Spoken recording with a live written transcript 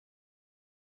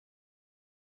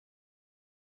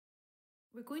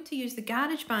We're going to use the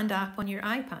GarageBand app on your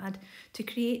iPad to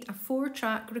create a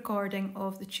 4-track recording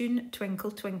of the tune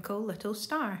Twinkle, Twinkle, Little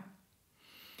Star.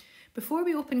 Before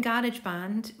we open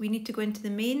GarageBand, we need to go into the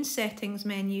main settings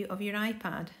menu of your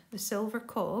iPad, the silver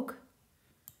cog.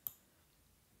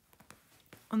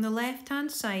 On the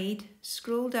left-hand side,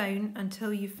 scroll down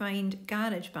until you find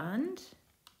GarageBand.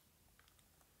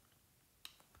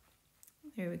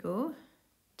 There we go.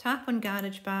 Tap on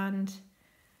GarageBand.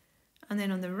 And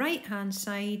then on the right hand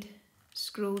side,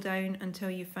 scroll down until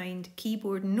you find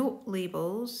keyboard note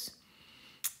labels,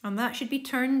 and that should be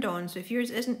turned on. So if yours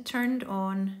isn't turned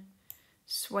on,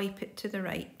 swipe it to the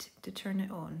right to turn it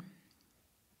on.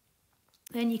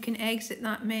 Then you can exit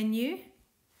that menu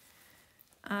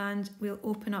and we'll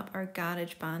open up our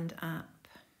GarageBand app.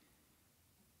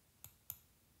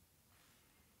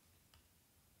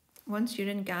 Once you're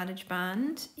in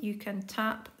GarageBand, you can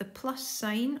tap the plus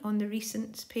sign on the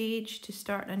Recents page to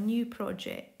start a new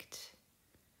project.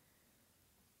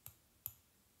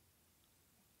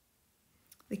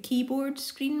 The keyboard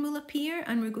screen will appear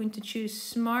and we're going to choose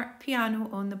Smart Piano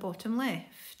on the bottom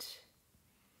left.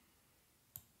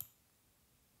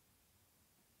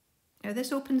 Now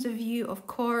this opens a view of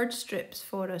chord strips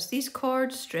for us. These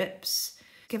chord strips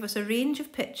give us a range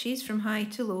of pitches from high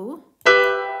to low.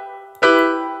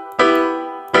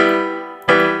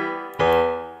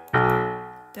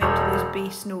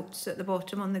 Bass notes at the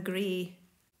bottom on the grey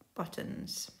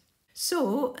buttons.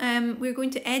 So we're going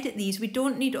to edit these. We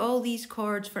don't need all these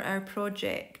chords for our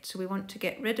project, so we want to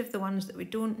get rid of the ones that we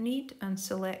don't need and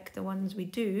select the ones we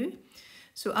do.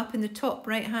 So up in the top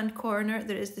right hand corner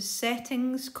there is the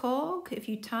settings cog. If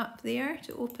you tap there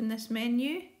to open this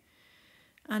menu,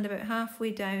 and about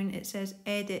halfway down it says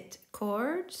edit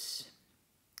chords,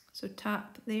 so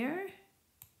tap there.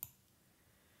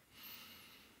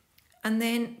 And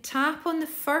then tap on the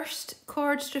first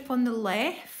chord strip on the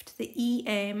left, the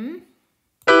EM,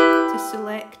 to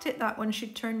select it. That one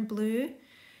should turn blue.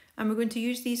 And we're going to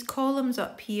use these columns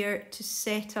up here to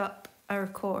set up our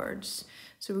chords.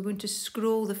 So we're going to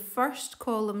scroll the first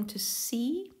column to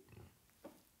C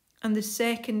and the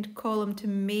second column to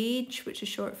Maj, which is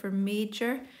short for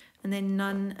major, and then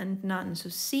none and none. So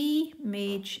C,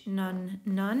 Maj, none,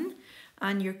 none.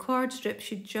 And your chord strip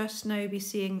should just now be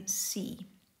saying C.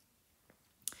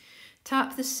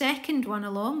 Tap the second one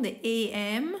along, the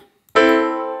AM,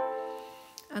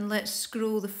 and let's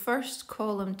scroll the first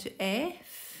column to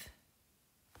F,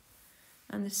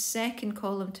 and the second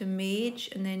column to Maj,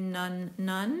 and then none,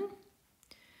 none.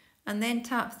 And then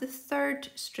tap the third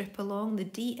strip along, the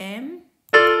DM,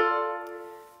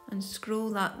 and scroll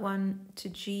that one to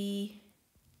G,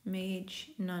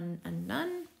 Maj, none, and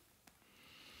none.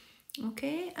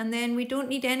 Okay, and then we don't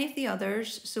need any of the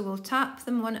others, so we'll tap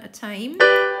them one at a time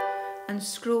and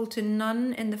scroll to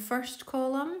none in the first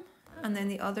column, and then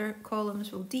the other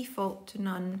columns will default to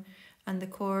none and the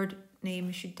chord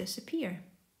name should disappear.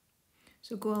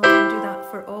 So go along and do that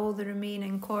for all the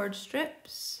remaining chord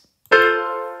strips.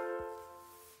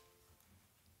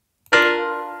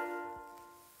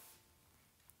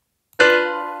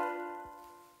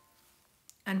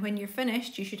 And when you're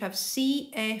finished, you should have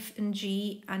C, F and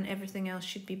G, and everything else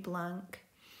should be blank.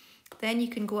 Then you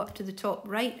can go up to the top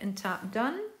right and tap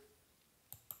done.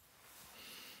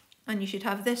 And you should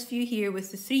have this view here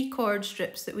with the 3 chord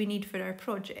strips that we need for our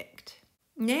project.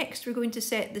 Next, we're going to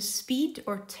set the speed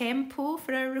or tempo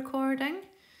for our recording.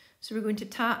 So we're going to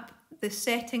tap the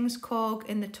settings cog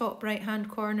in the top right hand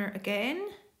corner again.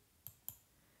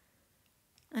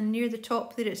 And near the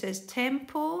top there it says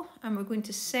tempo, and we're going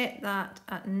to set that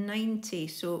at 90.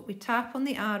 So we tap on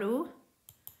the arrow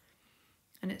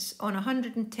and it's on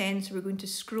 110, so we're going to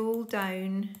scroll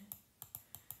down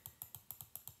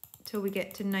till we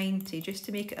get to 90, just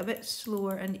to make it a bit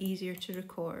slower and easier to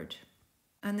record.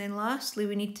 And then lastly,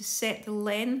 we need to set the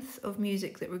length of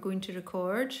music that we're going to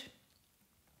record.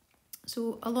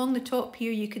 So along the top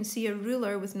here, you can see a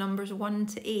ruler with numbers 1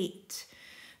 to 8.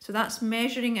 So that's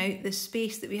measuring out the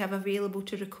space that we have available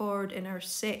to record in our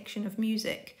section of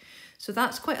music. So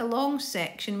that's quite a long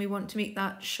section. We want to make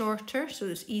that shorter so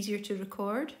it's easier to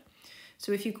record.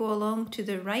 So if you go along to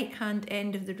the right hand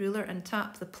end of the ruler and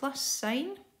tap the plus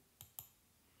sign,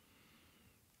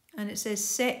 and it says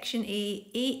section A,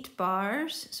 8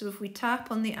 bars. So if we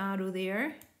tap on the arrow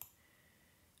there,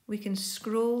 we can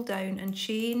scroll down and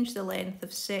change the length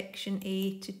of section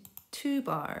A to 2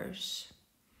 bars.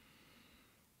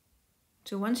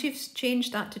 So once you've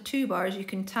changed that to 2 bars, you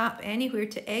can tap anywhere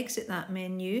to exit that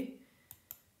menu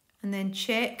and then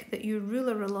check that your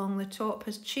ruler along the top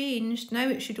has changed. Now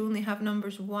it should only have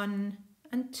numbers 1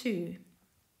 and 2.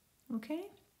 Okay?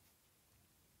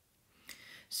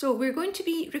 So we're going to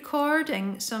be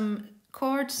recording some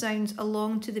chord sounds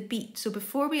along to the beat. So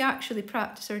before we actually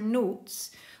practice our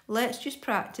notes, let's just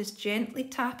practice gently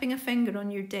tapping a finger on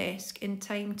your desk in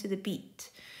time to the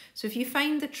beat. So if you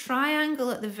find the triangle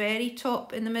at the very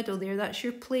top in the middle there, that's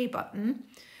your play button,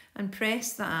 and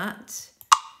press that,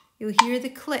 you'll hear the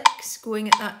clicks going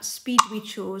at that speed we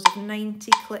chose of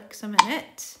 90 clicks a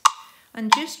minute. And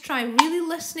just try really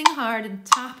listening hard and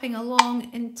tapping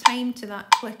along in time to that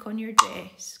click on your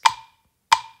desk.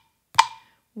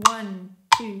 1,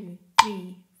 2,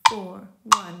 3, 4.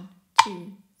 1,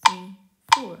 2, 3,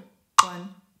 4.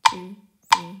 1, 2,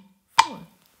 3, 4.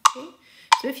 Okay?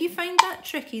 So if you find that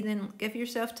tricky, then give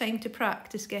yourself time to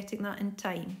practice getting that in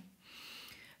time.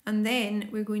 And then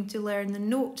we're going to learn the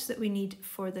notes that we need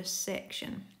for this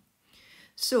section.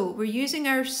 So we're using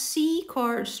our C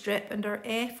chord strip and our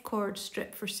F chord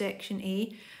strip for section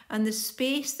A, and the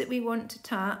space that we want to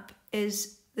tap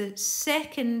is the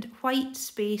second white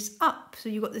space up. So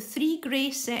you've got the 3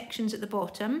 grey sections at the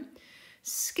bottom,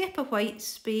 skip a white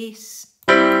space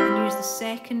and use the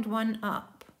second one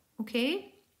up,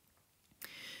 okay?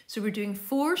 So we're doing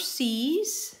 4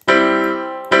 C's, 2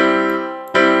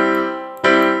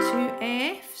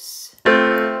 F's,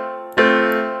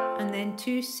 and then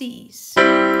 2 C's.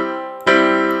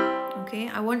 Okay,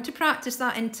 I want to practice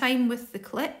that in time with the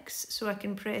clicks, so I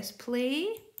can press play.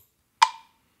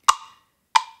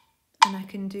 And I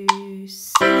can do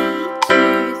C, 2, 3,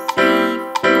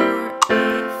 4,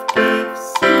 F, F,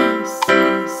 C, C,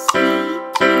 C,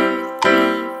 2, 3,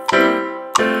 4,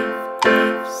 F,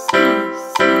 F, C,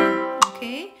 C.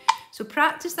 Okay, so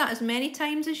practice that as many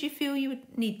times as you feel you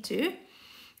would need to.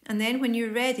 And then when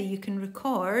you're ready, you can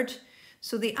record.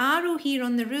 So the arrow here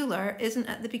on the ruler isn't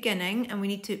at the beginning, and we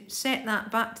need to set that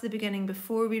back to the beginning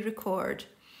before we record.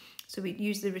 So we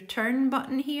use the return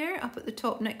button here up at the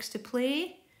top next to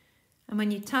play. And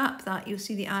when you tap that, you'll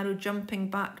see the arrow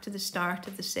jumping back to the start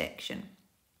of the section.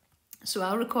 So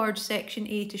I'll record section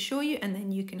A to show you, and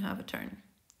then you can have a turn.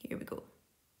 Here we go.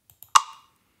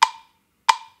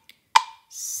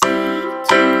 C, 2,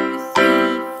 3,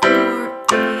 4,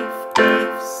 F,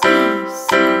 F, C,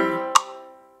 C.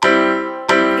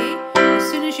 Okay, as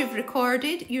soon as you've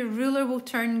recorded, your ruler will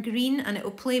turn green and it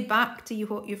will play back to you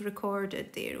what you've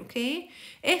recorded there, okay?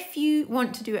 If you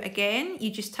want to do it again, you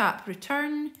just tap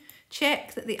return,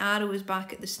 check that the arrow is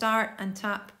back at the start, and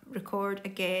tap record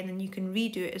again, and you can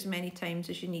redo it as many times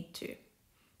as you need to.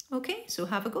 Okay, so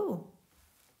have a go.